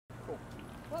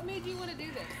What made you want to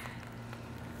do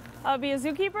this? Be a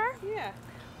zookeeper? Yeah.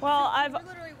 Well, You I've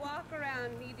literally walk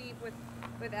around knee deep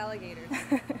with alligators.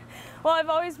 well, I've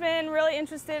always been really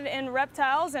interested in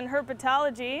reptiles and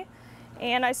herpetology,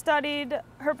 and I studied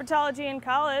herpetology in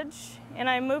college, and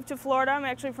I moved to Florida. I'm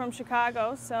actually from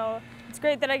Chicago, so it's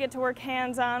great that I get to work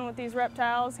hands-on with these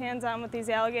reptiles, hands-on with these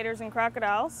alligators and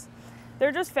crocodiles.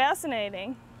 They're just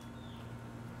fascinating.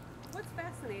 What's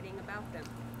fascinating about them?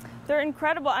 They're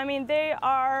incredible. I mean, they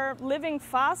are living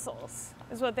fossils,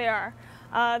 is what they are.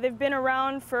 They've been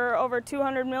around for over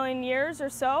 200 million years or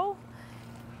so,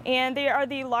 and they are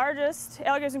the largest,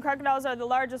 alligators and crocodiles are the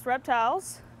largest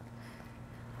reptiles.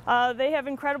 They have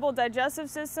incredible digestive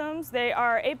systems. They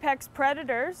are apex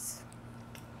predators.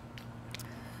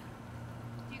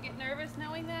 Do you get nervous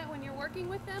knowing that when you're working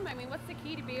with them? I mean, what's the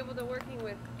key to be able to working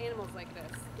with animals like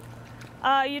this?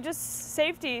 You just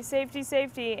safety,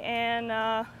 and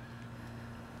I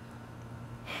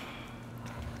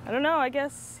don't know, I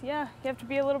guess, yeah, you have to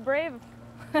be a little brave.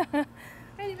 And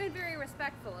you've been very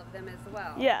respectful of them as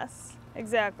well. Yes,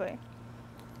 exactly.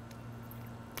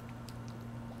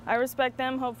 I respect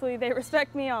them, hopefully they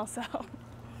respect me also.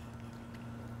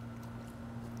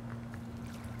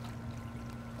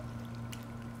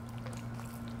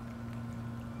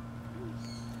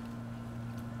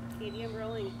 Katie, I'm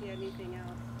rolling if you have anything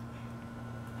else.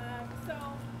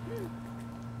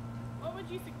 What would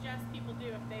you suggest people do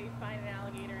if they find an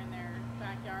alligator in their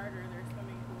backyard or their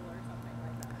swimming pool or something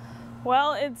like that?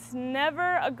 Well, it's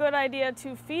never a good idea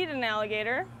to feed an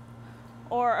alligator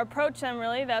or approach them,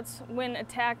 really. That's when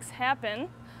attacks happen.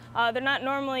 They're not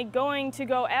normally going to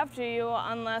go after you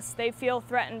unless they feel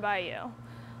threatened by you.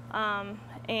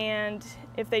 And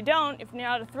if they don't, if you're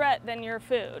not a threat, then you're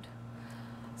food.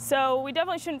 So we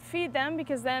definitely shouldn't feed them,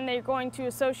 because then they're going to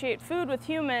associate food with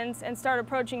humans and start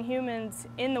approaching humans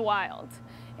in the wild.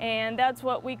 And that's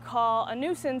what we call a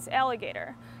nuisance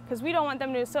alligator, because we don't want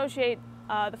them to associate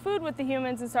the food with the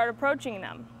humans and start approaching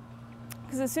them.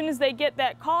 Because as soon as they get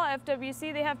that call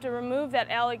FWC, they have to remove that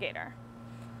alligator.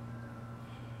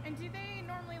 And do they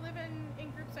normally live in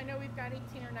groups? I know we've got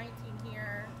 18 or 19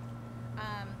 here.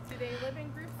 Do they live in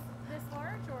groups this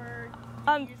large, or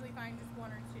do you usually find just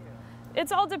one or two?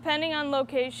 It's all depending on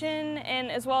location, and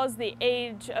as well as the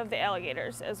age of the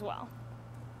alligators as well.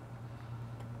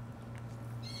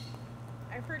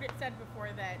 I've heard it said before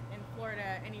that in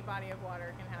Florida, any body of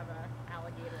water can have an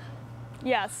alligator in it.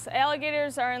 Yes,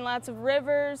 alligators are in lots of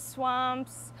rivers,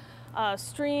 swamps,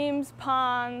 streams,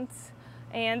 ponds,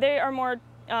 and they are more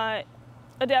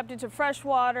adapted to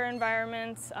freshwater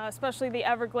environments, especially the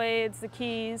Everglades, the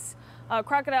Keys.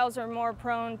 Crocodiles are more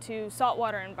prone to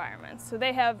saltwater environments, so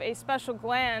they have a special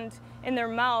gland in their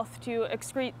mouth to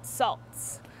excrete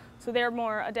salts, so they're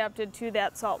more adapted to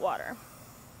that salt water.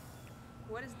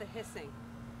 What is the hissing?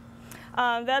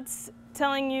 That's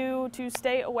telling you to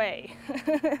stay away.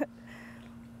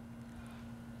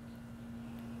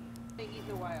 They eat in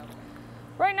the wild.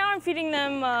 Right now I'm feeding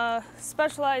them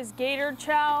specialized gator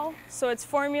chow, so it's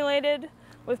formulated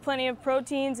with plenty of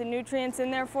proteins and nutrients in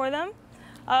there for them.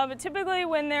 But typically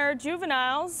when they're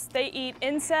juveniles, they eat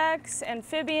insects,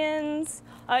 amphibians,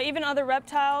 even other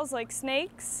reptiles like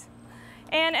snakes.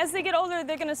 And as they get older,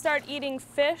 they're going to start eating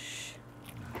fish,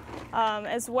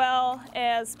 as well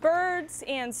as birds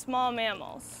and small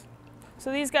mammals.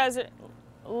 So these guys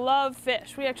love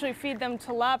fish. We actually feed them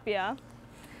tilapia,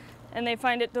 and they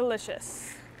find it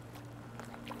delicious.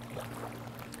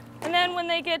 And then when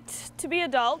they get to be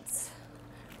adults,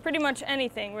 pretty much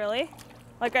anything really.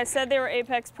 Like I said, they were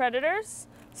apex predators,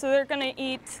 so they're going to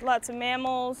eat lots of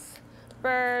mammals,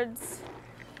 birds,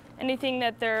 anything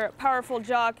that their powerful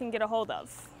jaw can get a hold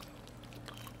of.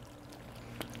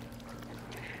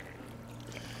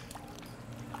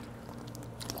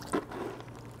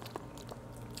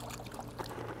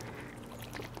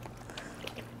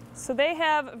 So they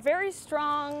have very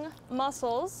strong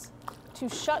muscles to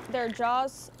shut their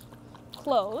jaws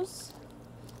close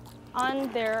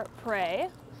on their prey,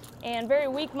 and very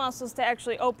weak muscles to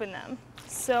actually open them.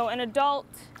 So an adult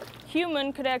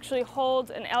human could actually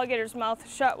hold an alligator's mouth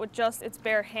shut with just its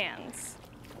bare hands.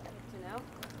 Good to know.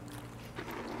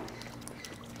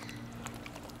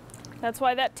 That's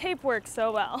why that tape works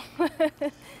so well. Just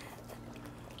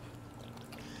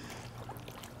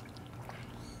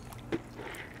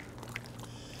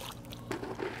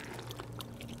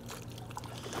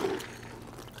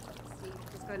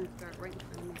go ahead and start right in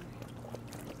front of me.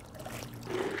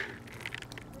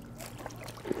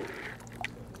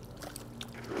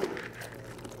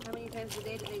 How many times a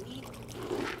day do they eat?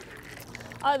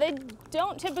 They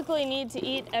don't typically need to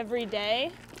eat every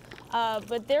day.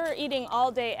 but they're eating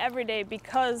all day, every day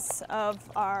because of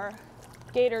our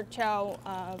gator chow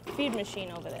feed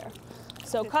machine over there.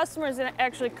 So customers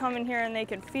actually come in here and they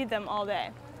can feed them all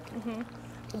day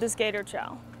with this gator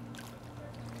chow.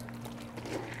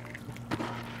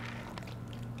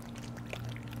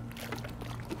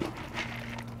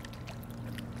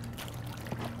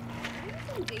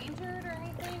 Endangered or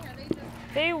anything? Are they just...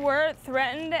 They were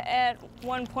threatened at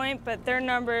one point, but their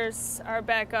numbers are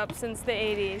back up since the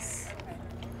 80s.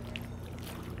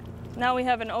 Now we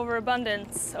have an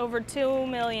overabundance, over 2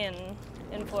 million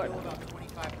in Florida. Still about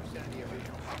 25% of the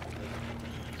original population,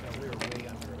 so we were way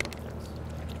under abundance.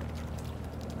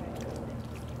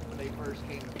 When they first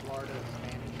came to Florida,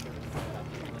 Spanish.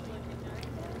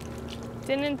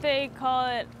 Didn't they call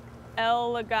it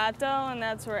El Legato, and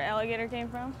that's where alligator came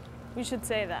from? We should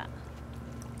say that.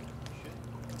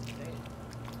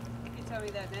 You can tell me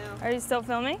that now. Are you still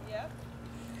filming? Yep.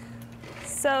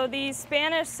 So the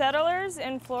Spanish settlers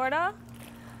in Florida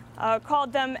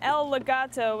called them El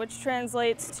Legato, which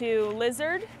translates to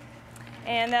lizard,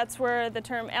 and that's where the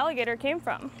term alligator came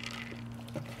from.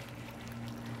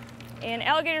 And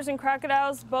alligators and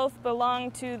crocodiles both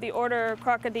belong to the order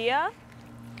Crocodile,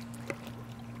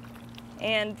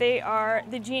 and they are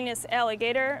the genus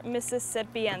Alligator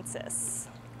mississippiensis,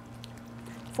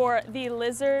 for the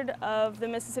lizard of the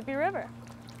Mississippi River.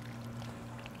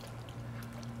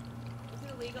 Is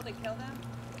it illegal to kill them?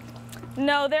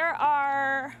 No, there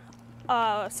are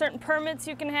certain permits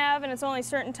you can have, and it's only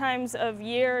certain times of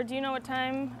year. Do you know what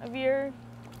time of year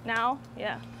now?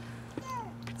 Yeah.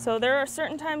 So there are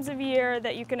certain times of year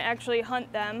that you can actually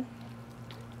hunt them.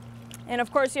 And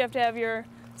of course you have to have your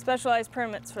specialized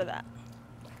permits for that.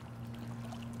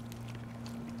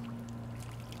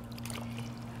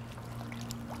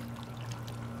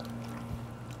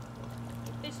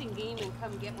 Fish and game and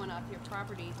come get one off your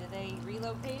property. Do they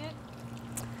relocate it?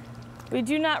 We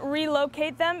do not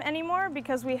relocate them anymore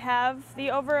because we have the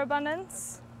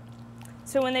overabundance.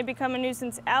 So when they become a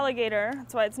nuisance alligator,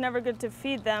 that's why it's never good to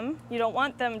feed them. You don't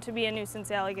want them to be a nuisance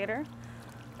alligator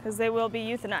because they will be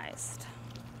euthanized.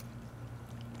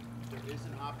 There is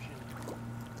an option to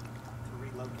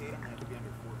relocate them. They have to be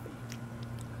under 4 feet.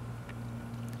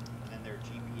 And then they're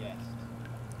GPS'd.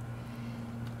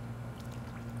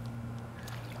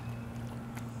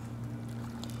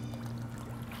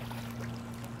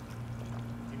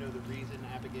 Do you know the reason,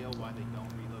 Abigail, why they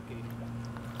don't relocate them?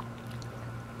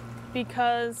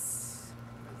 Because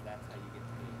That's how you get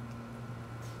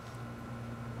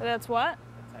paid. that's what?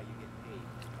 That's how you get paid.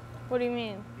 What do you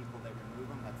mean? People that remove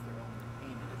them, that's their only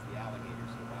payment is the alligator,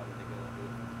 so why would they go and do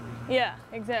it for free? Yeah,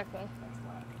 exactly. That's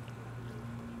why.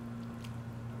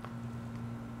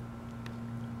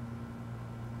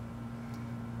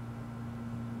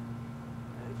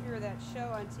 I hear that show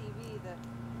on TV that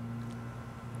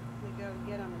they go and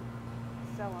get them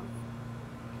and sell them.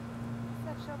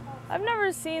 What's that show called? I've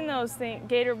never seen those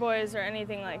Gator Boys or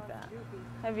anything like that. Goofy.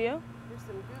 Have you? There's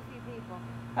some goofy people.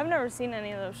 I've never seen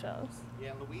any of those shows.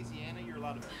 Yeah, in Louisiana, you're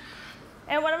allowed to.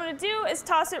 And what I'm going to do is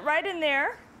toss it right in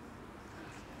there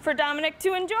for Dominic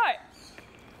to enjoy.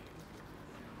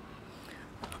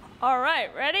 All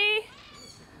right, ready?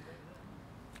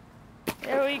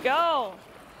 There we go.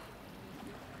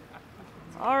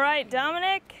 All right,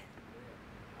 Dominic.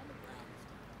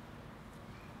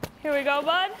 Here we go,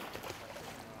 bud.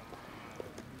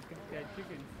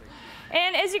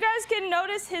 And as you guys can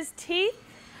notice his teeth,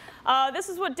 this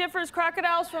is what differs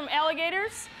crocodiles from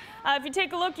alligators. If you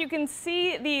take a look, you can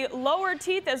see the lower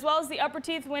teeth as well as the upper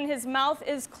teeth when his mouth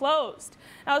is closed.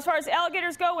 Now, as far as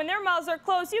alligators go, when their mouths are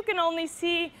closed, you can only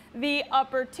see the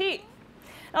upper teeth.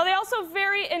 Now, they also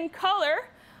vary in color.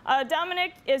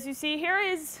 Dominic, as you see here,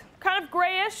 is kind of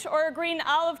grayish or a green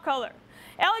olive color.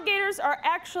 Alligators are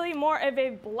actually more of a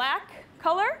black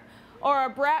color or a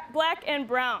black and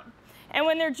brown. And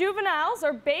when they're juveniles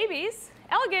or babies,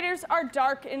 alligators are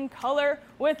dark in color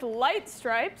with light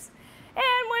stripes.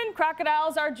 And when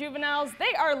crocodiles are juveniles,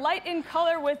 they are light in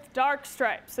color with dark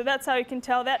stripes. So that's how you can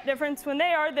tell that difference when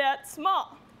they are that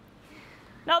small.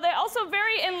 Now, they also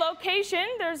vary in location.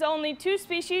 There's only 2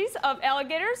 species of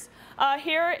alligators.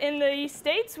 Here in the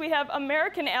States, we have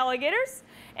American alligators.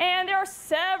 And there are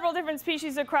several different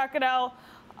species of crocodiles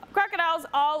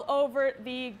all over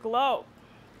the globe.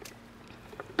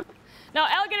 Now,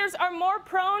 alligators are more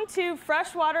prone to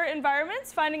freshwater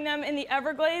environments, finding them in the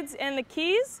Everglades and the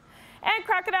Keys. And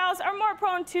crocodiles are more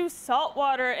prone to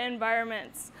saltwater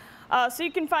environments. So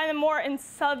you can find them more in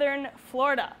southern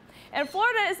Florida. And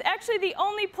Florida is actually the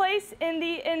only place in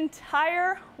the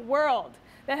entire world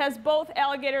that has both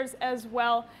alligators as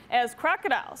well as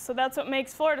crocodiles. So that's what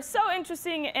makes Florida so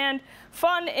interesting and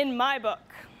fun in my book.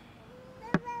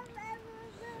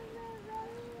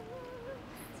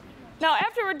 Now,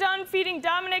 after we're done feeding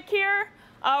Dominic here,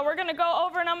 we're going to go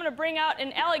over and I'm going to bring out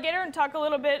an alligator and talk a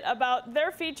little bit about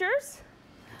their features.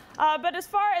 But as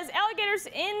far as alligators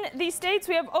in these states,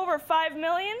 we have over 5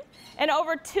 million and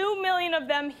over 2 million of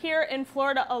them here in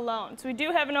Florida alone. So we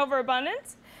do have an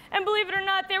overabundance. And believe it or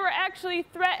not, they were actually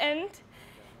threatened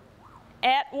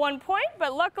at one point,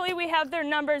 but luckily we have their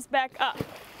numbers back up.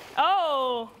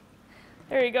 Oh,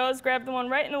 there he goes, grabbed the one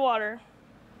right in the water.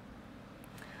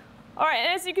 All right,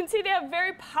 and as you can see, they have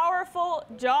very powerful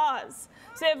jaws.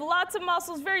 So they have lots of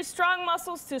muscles, very strong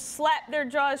muscles to slap their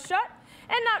jaws shut,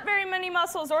 and not very many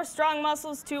muscles or strong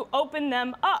muscles to open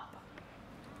them up.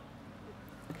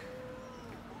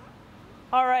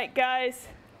 All right, guys.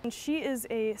 She is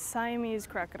a Siamese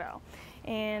crocodile,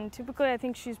 and typically I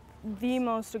think she's the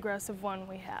most aggressive one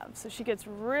we have. So she gets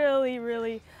really,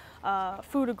 really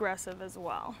food aggressive as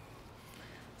well.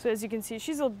 So as you can see,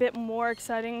 she's a bit more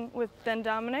exciting than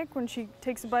Dominic when she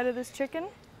takes a bite of this chicken.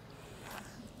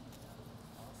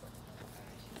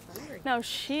 Now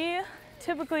she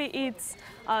typically eats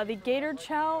the gator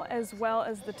chow as well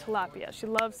as the tilapia. She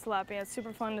loves tilapia. It's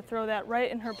super fun to throw that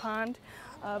right in her pond.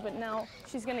 But now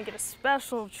she's gonna get a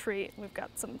special treat. We've got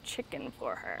some chicken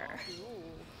for her.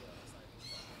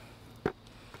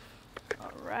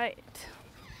 All right.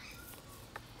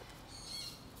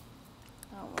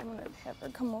 I'm gonna have her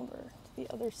come over to the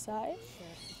other side.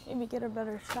 Maybe get a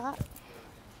better shot.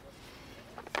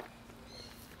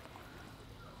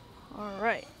 All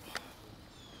right.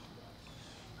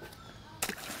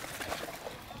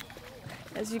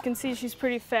 As you can see, she's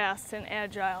pretty fast and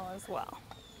agile as well.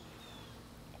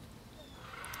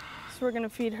 So we're gonna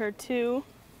feed her too.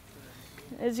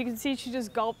 As you can see, she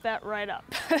just gulped that right up.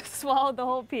 Swallowed the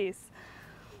whole piece.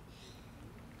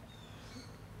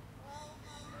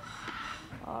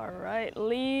 All right,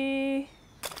 Lee.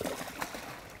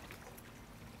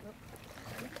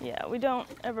 Yeah, we don't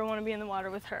ever want to be in the water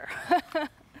with her.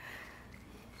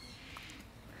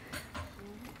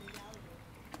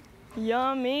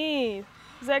 Yummy.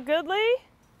 Is that good, Lee?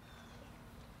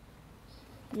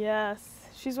 Yes,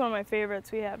 she's one of my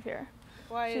favorites we have here.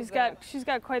 Why is that? She's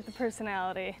got quite the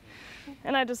personality,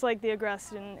 and I just like the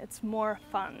aggression. It's more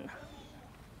fun.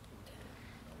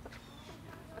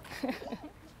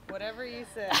 Whatever you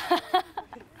say.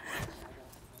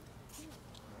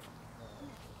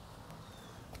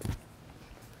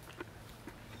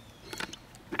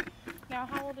 Now,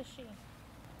 how old is she?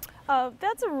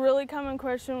 That's a really common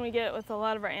question we get with a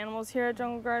lot of our animals here at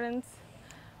Jungle Gardens.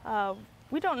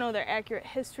 We don't know their accurate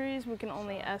histories. We can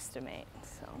only estimate.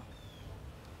 So.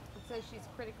 It says she's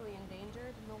critically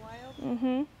endangered in the wild.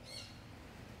 Mm-hmm.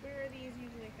 Where are these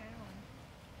usually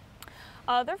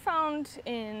found? They're found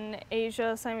in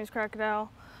Asia, Siamese crocodile.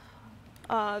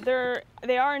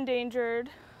 They are endangered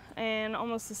and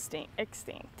almost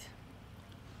extinct.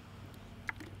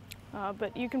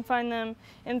 But you can find them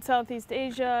in Southeast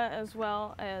Asia as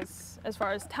well as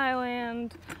far as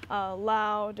Thailand,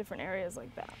 Laos, different areas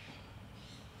like that.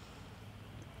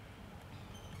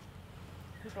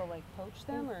 People like poach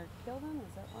them or kill them?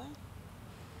 Is that why?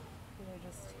 Or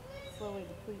they're just slowly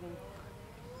depleting?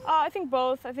 I think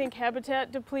both. I think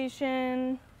habitat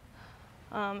depletion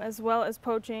as well as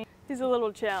poaching. He's a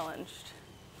little challenged.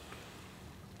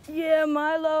 Yeah,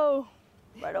 Milo,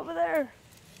 right over there.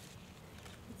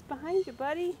 It's behind you,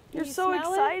 buddy. You're so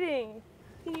exciting.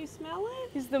 Can you smell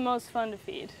it? He's the most fun to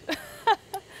feed.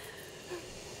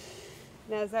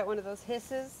 Now, is that one of those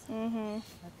hisses? Mm-hmm.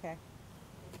 Okay.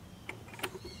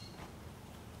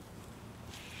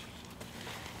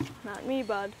 Not me,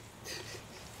 bud.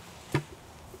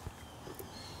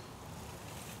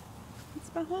 It's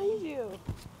behind you.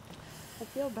 I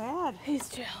feel bad. He's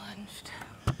challenged.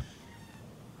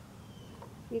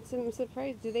 I'm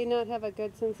surprised. Do they not have a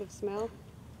good sense of smell?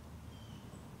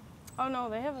 Oh no,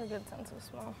 they have a good sense of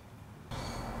smell.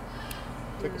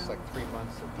 Took us like 3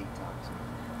 months of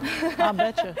detoxing. I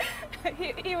betcha.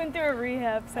 he went through a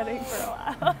rehab setting for a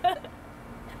while.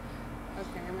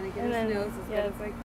 Okay, I'm gonna get And his then, nose as yeah. good as I can.